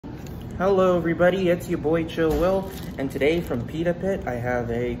Hello everybody, it's your boy Chill Will, and today from Pita Pit I have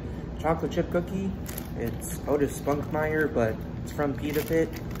a chocolate chip cookie. It's Otis Spunkmeyer, but it's from Pita Pit.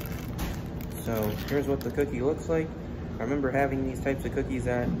 So here's what the cookie looks like. I remember having these types of cookies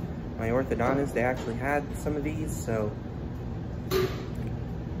at my orthodontist. They actually had some of these, so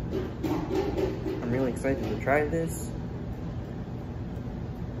I'm really excited to try this.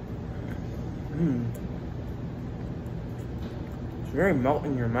 It's very melt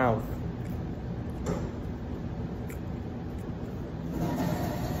in your mouth.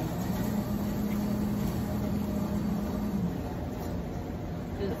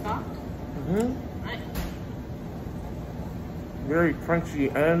 Is it soft? Nice. Very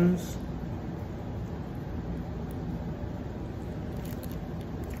crunchy ends.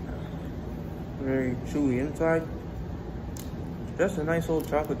 Very chewy inside. Just a nice little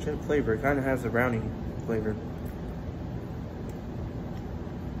chocolate chip flavor. It kind of has a brownie flavor.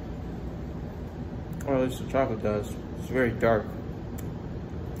 Or at least the chocolate does. It's very dark.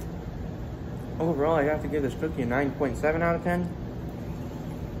 Overall, I have to give this cookie a 9.7 out of 10.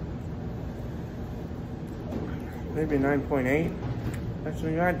 Maybe a 9.8.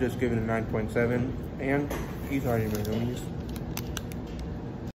 Actually, I'd just give it a 9.7. And he's already my homies.